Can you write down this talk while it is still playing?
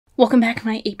Welcome back,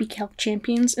 my AP Calc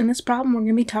champions. In this problem, we're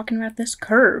going to be talking about this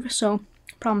curve. So,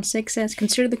 problem 6 says,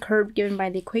 consider the curve given by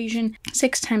the equation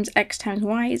 6 times x times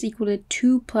y is equal to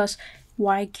 2 plus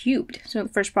y cubed. So, the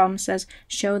first problem says,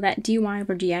 show that dy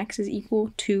over dx is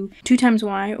equal to 2 times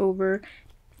y over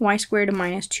y squared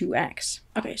minus 2x.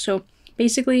 Okay, so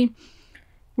basically,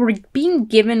 we're being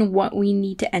given what we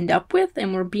need to end up with,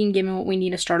 and we're being given what we need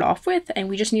to start off with, and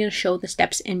we just need to show the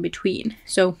steps in between.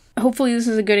 So hopefully this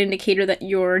is a good indicator that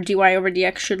your dy over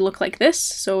dx should look like this.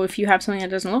 So if you have something that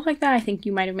doesn't look like that, I think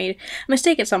you might have made a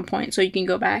mistake at some point, so you can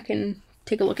go back and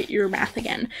take a look at your math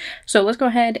again. So let's go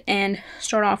ahead and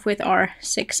start off with our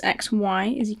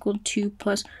 6xy is equal to 2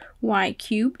 plus y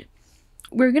cubed.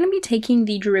 We're going to be taking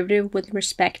the derivative with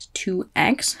respect to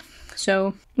x.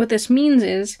 So what this means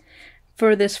is,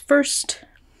 for this first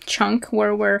chunk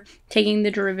where we're taking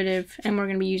the derivative and we're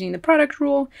going to be using the product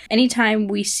rule, anytime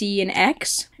we see an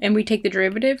x and we take the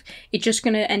derivative, it's just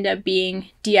going to end up being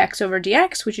dx over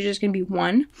dx, which is just going to be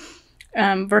 1,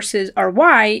 versus our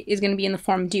y is going to be in the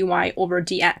form dy over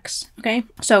dx. Okay,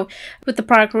 so with the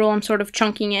product rule, I'm sort of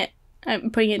chunking it. I'm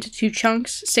putting it into two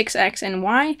chunks, 6x and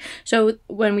y. So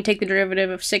when we take the derivative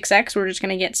of 6x, we're just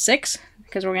going to get 6,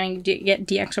 because we're going to get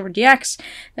dx over dx.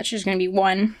 That's just going to be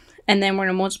 1. And then we're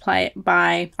going to multiply it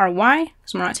by our y,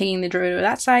 so we're not taking the derivative of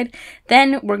that side.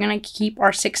 Then we're going to keep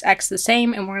our 6x the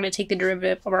same, and we're going to take the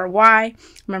derivative of our y.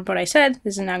 Remember what I said,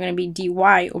 this is now going to be dy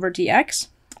over dx.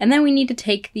 And then we need to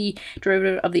take the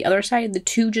derivative of the other side. The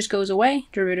 2 just goes away.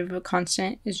 Derivative of a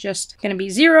constant is just going to be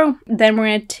 0. Then we're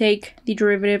going to take the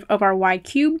derivative of our y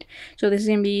cubed. So this is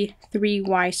going to be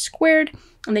 3y squared.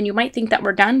 And then you might think that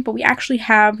we're done, but we actually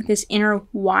have this inner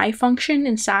y function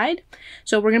inside.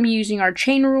 So we're going to be using our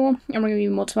chain rule, and we're going to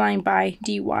be multiplying by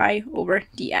dy over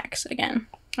dx again.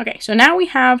 Okay, so now we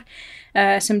have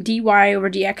some dy over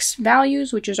dx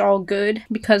values, which is all good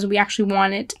because we actually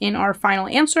want it in our final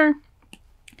answer.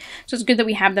 So it's good that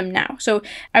we have them now. So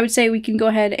I would say we can go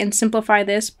ahead and simplify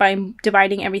this by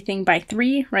dividing everything by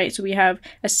 3, right? So we have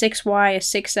a 6y, a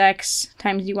 6x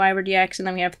times dy over dx, and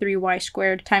then we have 3y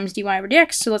squared times dy over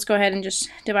dx. So let's go ahead and just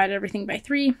divide everything by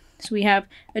 3. So we have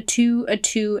a 2,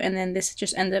 and then this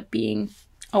just ends up being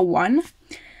a 1.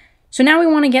 So now we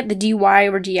want to get the dy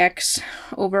over dx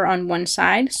over on one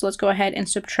side. So let's go ahead and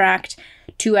subtract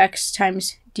 2x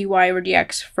times dy over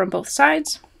dx from both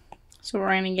sides. So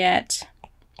we're going to get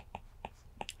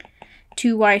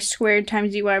 2y squared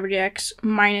times dy over dx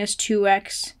minus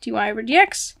 2x dy over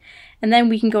dx. And then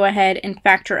we can go ahead and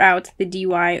factor out the dy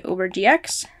over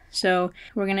dx. So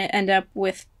we're going to end up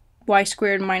with y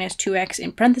squared minus 2x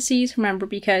in parentheses. Remember,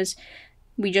 because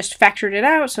we just factored it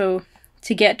out, so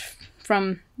to get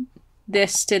from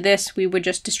this to this, we would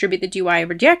just distribute the dy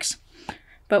over dx.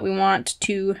 But we want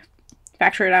to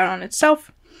factor it out on itself.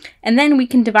 And then we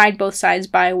can divide both sides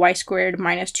by y squared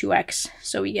minus 2x.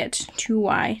 So we get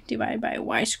 2y divided by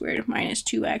y squared minus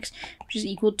 2x, which is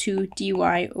equal to dy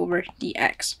over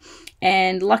dx.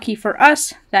 And lucky for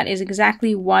us, that is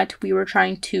exactly what we were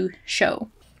trying to show.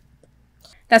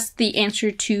 That's the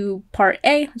answer to part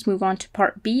A. Let's move on to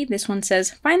part B. This one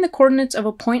says, find the coordinates of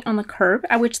a point on the curve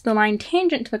at which the line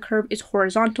tangent to the curve is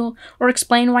horizontal, or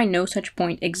explain why no such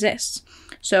point exists.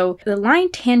 So the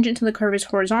line tangent to the curve is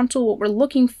horizontal. What we're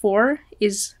looking for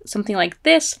is something like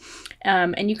this,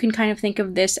 and you can kind of think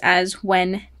of this as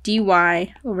when dy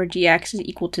over dx is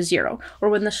equal to 0, or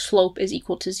when the slope is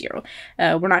equal to 0.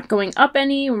 We're not going up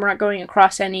any, we're not going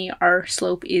across any, our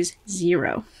slope is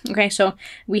 0. Okay, so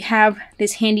we have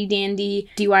this handy dandy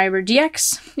dy over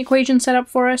dx equation set up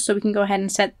for us, so we can go ahead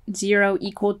and set 0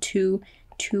 equal to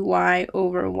 2y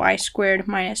over y squared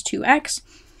minus 2x.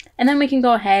 And then we can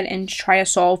go ahead and try to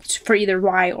solve for either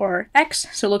y or x.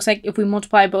 So it looks like if we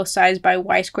multiply both sides by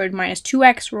y squared minus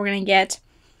 2x, we're going to get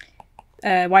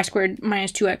y squared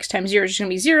minus 2x times 0 is just going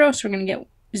to be 0. So we're going to get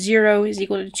 0 is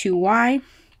equal to 2y.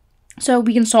 So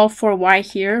we can solve for y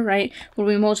here, right? When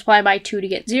we multiply by 2 to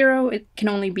get 0, it can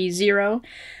only be 0.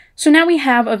 So now we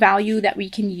have a value that we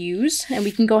can use, and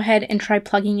we can go ahead and try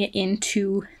plugging it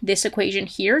into this equation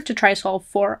here to try to solve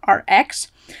for our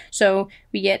x. So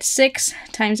we get 6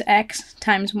 times x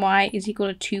times y is equal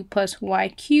to 2 plus y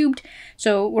cubed.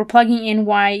 So we're plugging in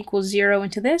y equals 0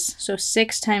 into this. So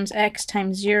 6 times x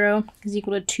times 0 is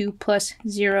equal to 2 plus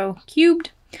 0 cubed.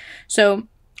 So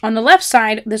on the left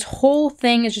side, this whole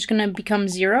thing is just going to become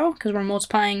 0 because we're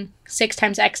multiplying 6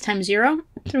 times x times 0.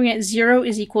 So we get 0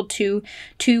 is equal to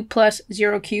 2 plus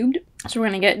 0 cubed. So we're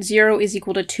going to get 0 is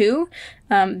equal to 2.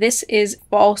 This is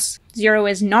false. 0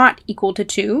 is not equal to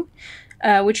 2,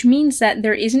 which means that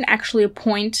there isn't actually a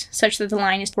point such that the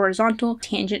line is horizontal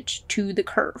tangent to the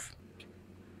curve.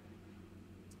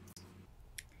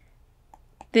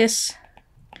 this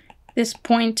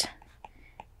point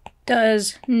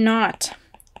does not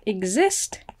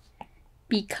exist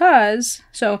because,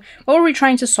 so what were we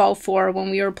trying to solve for when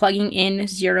we were plugging in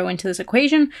 0 into this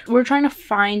equation? We're trying to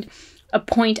find a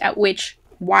point at which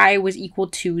y was equal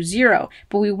to 0,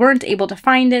 but we weren't able to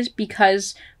find it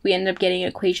because we ended up getting an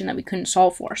equation that we couldn't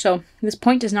solve for. So this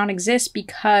point does not exist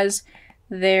because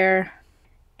there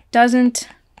doesn't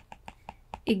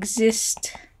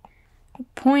exist a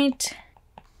point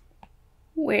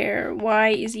where y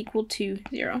is equal to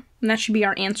 0. And that should be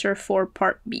our answer for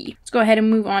part B. Let's go ahead and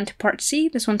move on to part C.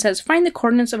 This one says, find the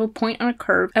coordinates of a point on a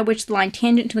curve at which the line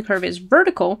tangent to the curve is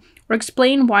vertical, or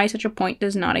explain why such a point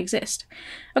does not exist.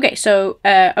 Okay, so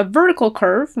a vertical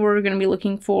curve, we're going to be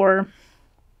looking for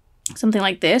something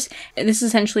like this. This is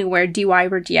essentially where dy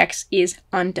over dx is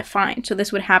undefined. So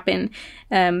this would happen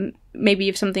maybe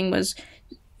if something was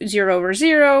 0 over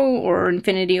 0 or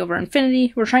infinity over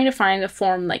infinity. We're trying to find a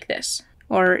form like this,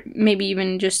 or maybe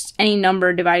even just any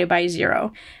number divided by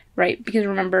 0, right? Because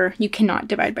remember, you cannot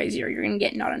divide by 0. You're going to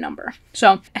get not a number.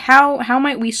 So how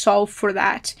might we solve for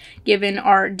that given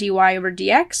our dy over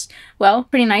dx? Well,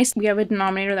 pretty nice. We have a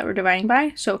denominator that we're dividing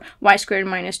by, so y squared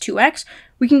minus 2x.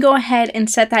 We can go ahead and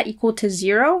set that equal to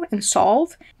 0 and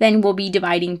solve. Then we'll be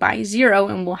dividing by 0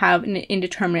 and we'll have an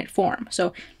indeterminate form.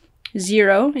 So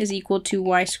 0 is equal to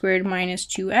y squared minus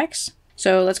 2x.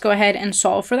 So let's go ahead and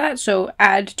solve for that. So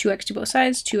add 2x to both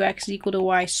sides. 2x is equal to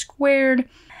y squared.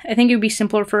 I think it would be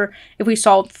simpler if we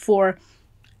solved for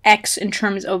x in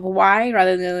terms of y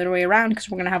rather than the other way around,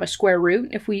 because we're going to have a square root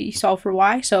if we solve for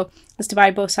y. So let's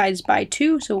divide both sides by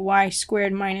 2. So y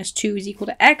squared minus 2 is equal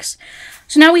to x.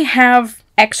 So now we have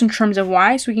x in terms of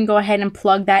y, so we can go ahead and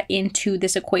plug that into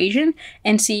this equation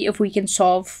and see if we can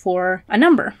solve for a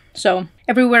number. So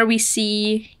everywhere we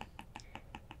see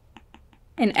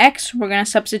an x, we're going to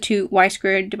substitute y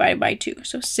squared divided by 2.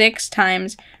 So 6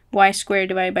 times y squared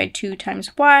divided by 2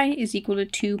 times y is equal to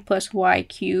 2 plus y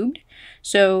cubed.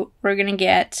 So we're going to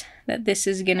get that this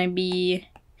is going to be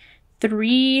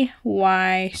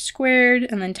 3y squared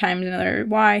and then times another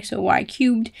y, so y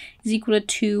cubed is equal to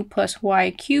 2 plus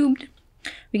y cubed.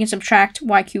 We can subtract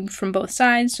y cubed from both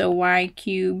sides, so y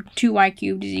cubed, 2y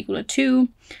cubed is equal to 2,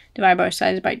 divide both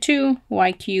sides by 2,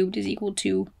 y cubed is equal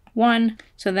to 1,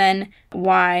 so then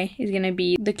y is going to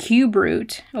be the cube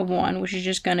root of 1, which is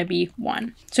just going to be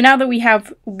 1. So now that we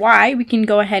have y, we can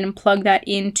go ahead and plug that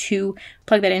into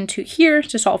here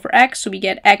to solve for x, so we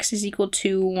get x is equal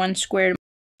to 1 squared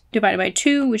divided by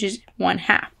 2, which is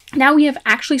 1/2. Now we have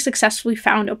actually successfully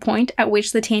found a point at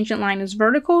which the tangent line is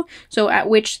vertical, so at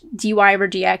which dy over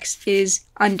dx is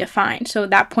undefined. So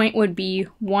that point would be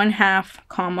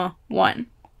 1/2, 1.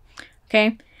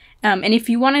 Okay? And if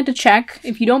you wanted to check,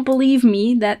 if you don't believe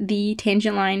me that the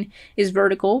tangent line is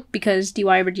vertical because dy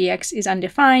over dx is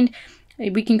undefined,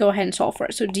 we can go ahead and solve for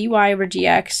it. So dy over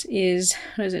dx is,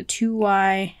 what is it,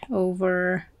 2y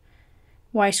over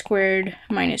y squared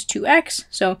minus 2x.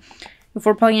 So if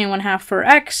we're plugging in 1/2 for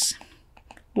x,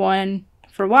 1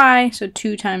 for y, so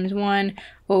 2 times 1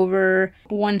 over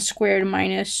 1 squared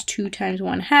minus 2 times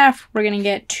 1/2, we're going to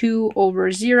get 2 over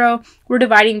 0. We're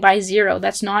dividing by 0.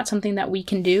 That's not something that we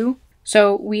can do.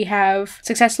 So we have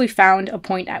successfully found a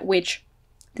point at which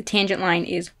the tangent line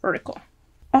is vertical.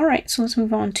 All right, so let's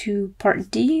move on to part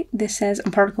D. This says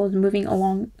a particle is moving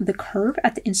along the curve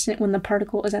at the instant when the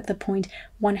particle is at the point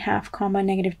 1/2,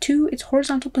 -2. Its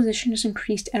horizontal position is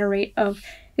increasing at a rate of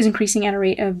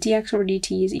dx over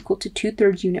dt is equal to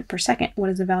 2/3 unit per second. What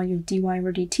is the value of dy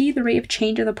over dt, the rate of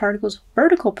change of the particle's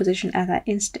vertical position at that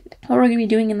instant? What we're going to be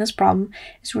doing in this problem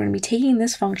is we're going to be taking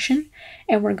this function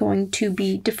and we're going to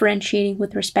be differentiating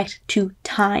with respect to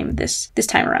time this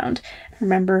time around.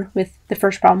 Remember, with the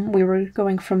first problem, we were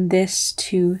going from this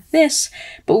to this,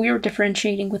 but we were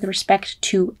differentiating with respect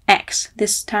to x.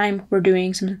 This time, we're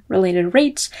doing some related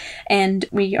rates, and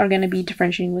we are going to be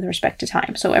differentiating with respect to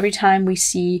time. So every time we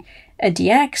see a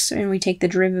dx, and we take the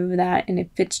derivative of that, and if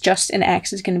it's just an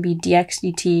x, it's going to be dx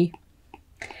dt,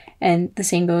 and the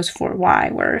same goes for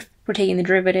y, where if we're taking the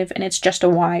derivative and it's just a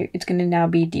y, it's going to now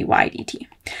be dy dt.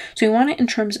 So we want it in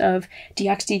terms of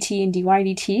dx dt and dy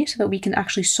dt so that we can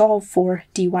actually solve for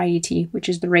dy dt, which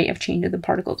is the rate of change of the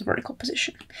particle's vertical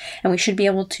position. And we should be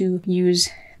able to use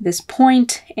this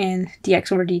point and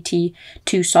dx over dt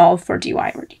to solve for dy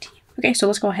over dt. Okay, so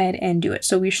let's go ahead and do it.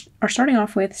 So we are starting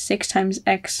off with 6 times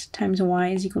x times y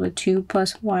is equal to 2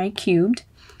 plus y cubed.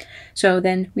 So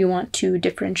then we want to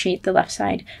differentiate the left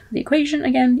side of the equation,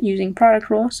 again, using product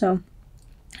rule. So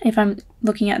if I'm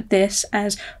looking at this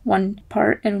as one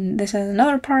part and this as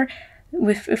another part,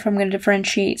 if I'm going to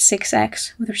differentiate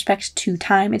 6x with respect to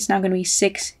time, it's now going to be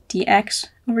 6 dx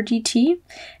over dt,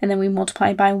 and then we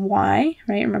multiply by y,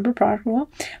 right? Remember product rule,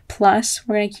 plus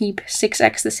we're going to keep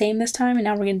 6x the same this time, and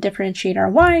now we're going to differentiate our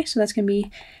y, so that's going to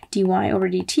be dy over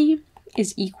dt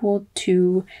is equal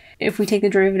to, if we take the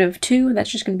derivative of 2, that's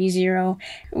just going to be 0.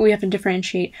 We have to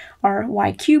differentiate our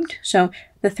y cubed, so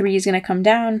the 3 is going to come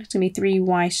down, it's going to be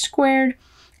 3y squared,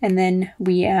 and then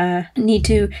we need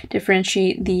to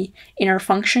differentiate the inner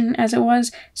function as it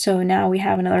was. So now we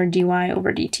have another dy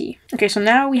over dt. Okay, so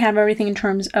now we have everything in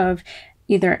terms of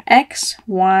either x,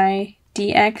 y,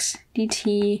 dx,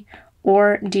 dt,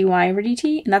 or dy over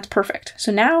dt, and that's perfect.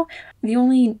 So now the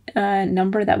only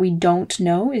number that we don't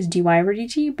know is dy over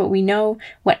dt, but we know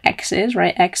what x is,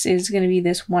 right? X is going to be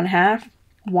this 1/2.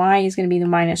 Y is going to be the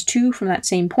 -2 from that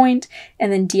same point,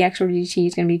 and then dx over dt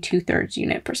is going to be 2/3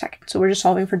 unit per second. So we're just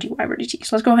solving for dy over dt.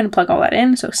 So let's go ahead and plug all that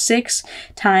in. So 6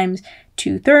 times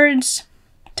 2/3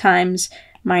 times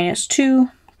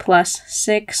 -2 plus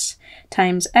 6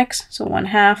 times x, so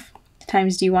 1/2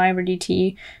 times dy over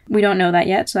dt. We don't know that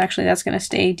yet, so actually that's going to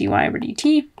stay dy over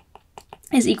dt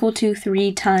is equal to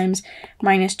 3 times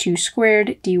 -2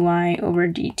 squared dy over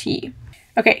dt.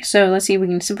 Okay, so let's see if we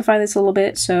can simplify this a little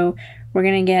bit. So we're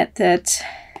going to get that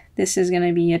this is going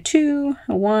to be a 2,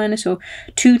 a 1, so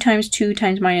 2 times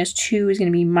 -2 is going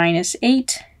to be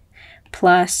 -8,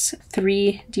 plus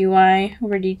 3 dy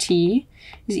over dt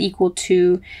is equal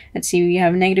to, let's see, we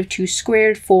have -2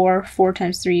 squared, 4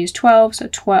 times 3 is 12, so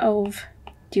 12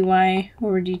 dy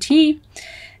over dt.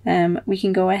 We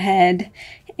can go ahead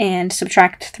and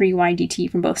subtract 3y dt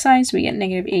from both sides. So we get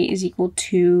 -8 is equal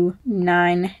to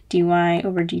 9 dy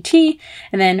over dt.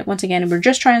 And then once again, we're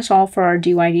just trying to solve for our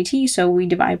dy dt. So we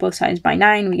divide both sides by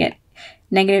 9. We get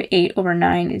 -8 over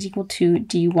 9 is equal to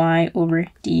dy over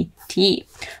dt.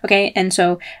 Okay, and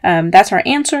so that's our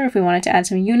answer. If we wanted to add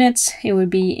some units, it would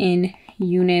be in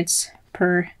units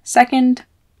per second.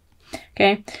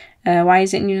 Okay. Why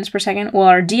is it in units per second? Well,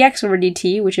 our dx over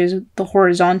dt, which is the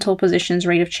horizontal position's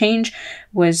rate of change,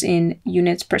 was in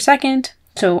units per second.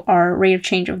 So our rate of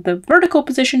change of the vertical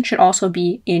position should also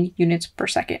be in units per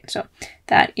second. So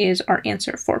that is our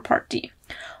answer for part D.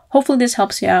 Hopefully this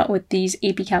helps you out with these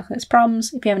AP Calculus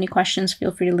problems. If you have any questions,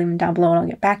 feel free to leave them down below and I'll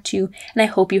get back to you. And I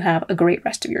hope you have a great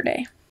rest of your day.